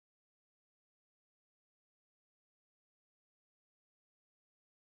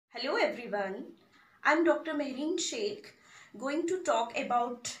Hello everyone, I'm Dr.Mehreen Sheikh, going to talk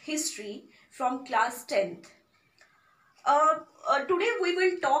about history from class 10th. Today we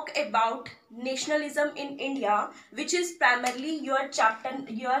will talk about nationalism in India, which is primarily your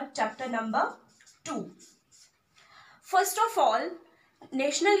chapter number 2. First of all,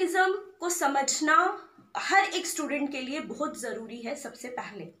 nationalism को समझना हर एक student के लिए बहुत ज़रूरी है. सबसे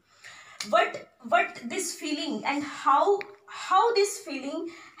पहले what this feeling and how this feeling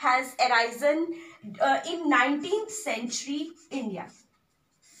has arisen in 19th century India.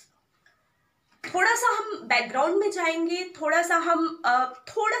 थोड़ा सा हम बैकग्राउंड में जाएंगे, थोड़ा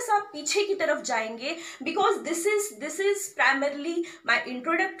सा पीछे की तरफ जाएंगे, because this is primarily my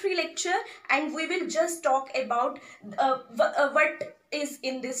introductory lecture and we will just talk about what is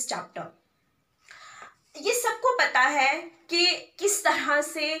in this chapter. ये सबको पता है कि किस तरह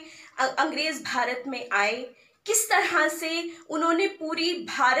से अंग्रेज भारत में आए, किस तरह से उन्होंने पूरी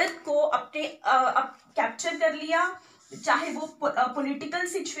भारत को अपने कैप्चर कर लिया, चाहे वो पॉलिटिकल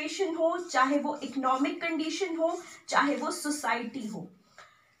सिचुएशन हो, चाहे वो इकोनॉमिक कंडीशन हो, चाहे वो सोसाइटी हो.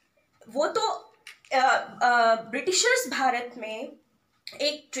 वो तो ब्रिटिशर्स भारत में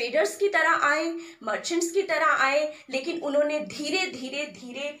एक ट्रेडर्स की तरह आए, मर्चेंट्स की तरह आए, लेकिन उन्होंने धीरे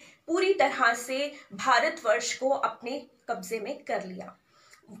धीरे पूरी तरह से भारतवर्ष को अपने कब्जे में कर लिया.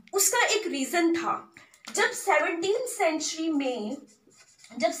 उसका एक रीजन था. जब 17th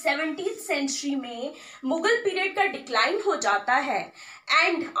सेंचुरी में मुगल पीरियड का डिक्लाइन हो जाता है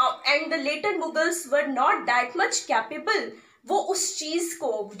and the letter Mughals were not that much capable, वो उस चीज़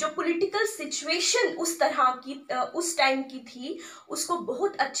को, जो पॉलिटिकल सिचुएशन उस तरह की उस टाइम की थी, उसको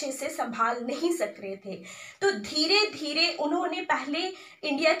बहुत अच्छे से संभाल नहीं सक रहे थे. तो धीरे धीरे उन्होंने पहले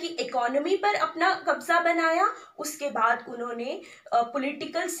इंडिया की इकोनॉमी पर अपना कब्जा बनाया, उसके बाद उन्होंने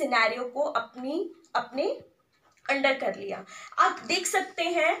पॉलिटिकल सिनेरियो को अपने अंडर कर लिया. आप देख सकते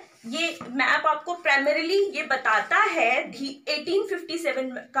हैं ये मैप आपको प्राइमरीली ये बताता है,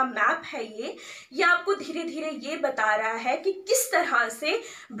 1857 का मैप है ये आपको धीरे धीरे ये बता रहा है कि किस तरह से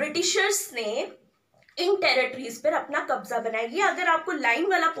ब्रिटिशर्स ने इन टेरिटरीज पर अपना कब्जा बनाया. ये अगर आपको लाइन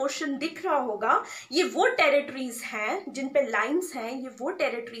वाला पोर्शन दिख रहा होगा, ये वो टेरिटरीज हैं जिन पे लाइंस हैं, ये वो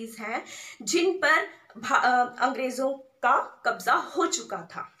टेरिटरीज हैं जिन पर अंग्रेजों का कब्जा हो चुका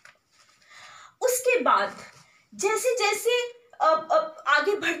था. उसके बाद जैसे जैसे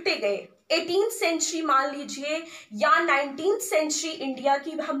आगे बढ़ते गए, 18th सेंचुरी मान लीजिए या 19th सेंचुरी इंडिया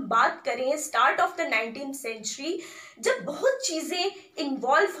की हम बात करें, start of the 19th century, जब बहुत चीज़ें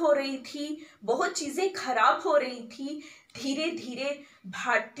इन्वॉल्व हो रही थी, बहुत चीज़ें खराब हो रही थी, धीरे धीरे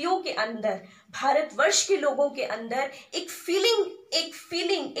भारतीयों के अंदर, भारतवर्ष के लोगों के अंदर एक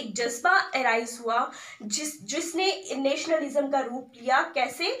जज्बा अराइज हुआ जिसने नेशनलिज्म का रूप लिया.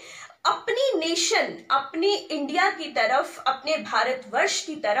 कैसे? अपनी नेशन, अपने इंडिया की तरफ, अपने भारतवर्ष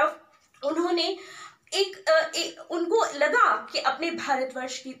की तरफ उन्होंने उनको लगा कि अपने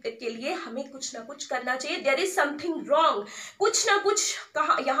भारतवर्ष के लिए हमें कुछ ना कुछ करना चाहिए. देयर इज समथिंग रॉन्ग, कुछ ना कुछ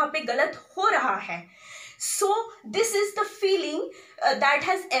कहाँ यहाँ पे गलत हो रहा है. So this is the feeling that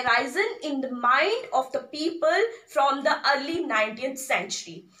has arisen in the mind of the people from the early 19th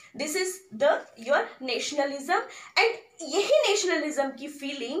century. This is your nationalism, and यही nationalism की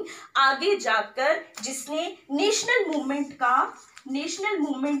feeling आगे जाकर जिसने national movement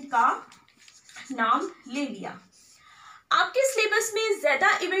का नाम ले लिया. आपके सिलेबस में ज़्यादा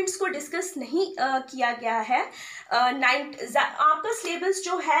इवेंट्स को डिस्कस नहीं किया गया है. आपका सिलेबस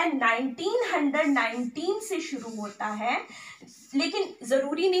जो है 1919 से शुरू होता है, लेकिन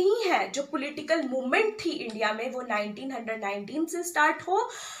ज़रूरी नहीं है जो पॉलिटिकल मूवमेंट थी इंडिया में वो 1919 से स्टार्ट हो.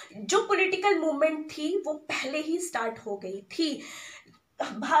 जो पॉलिटिकल मूवमेंट थी वो पहले ही स्टार्ट हो गई थी.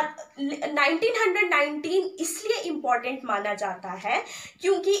 1919 इसलिए इम्पॉर्टेंट माना जाता है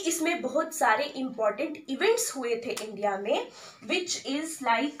क्योंकि इसमें बहुत सारे इम्पॉर्टेंट इवेंट्स हुए थे इंडिया में, which is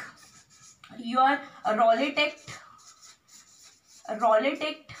like your Rowlatt act,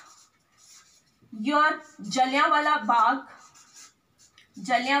 your Jallianwala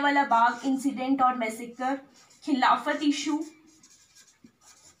Bagh incident और मैसेकर, खिलाफत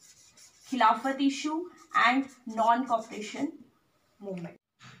issue and non cooperation movement.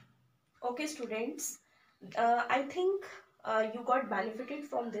 Okay students, I think you got benefited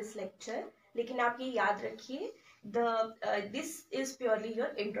from this lecture, लेकिन आप ये याद रखिए this is purely your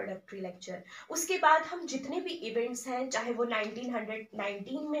introductory lecture. उसके बाद हम जितने भी events हैं, चाहे वो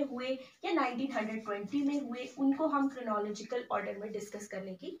 1919 में हुए या 1920 में हुए, उनको हम chronological order में discuss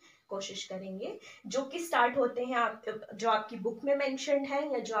करने की कोशिश करेंगे, जो कि स्टार्ट होते हैं जो आपकी बुक में मेंशन्ड है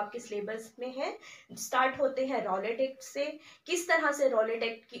या जो आपके सिलेबस में है. स्टार्ट होते हैं रॉलेट एक्ट से, किस तरह से रॉलेट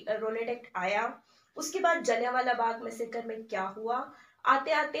एक्ट आया, उसके बाद जलियांवाला बाग मैसेकर में क्या हुआ,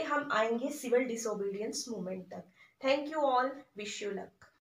 आते आते हम आएंगे सिविल डिसोबीडियंस मूवमेंट तक। Thank you all, wish you luck.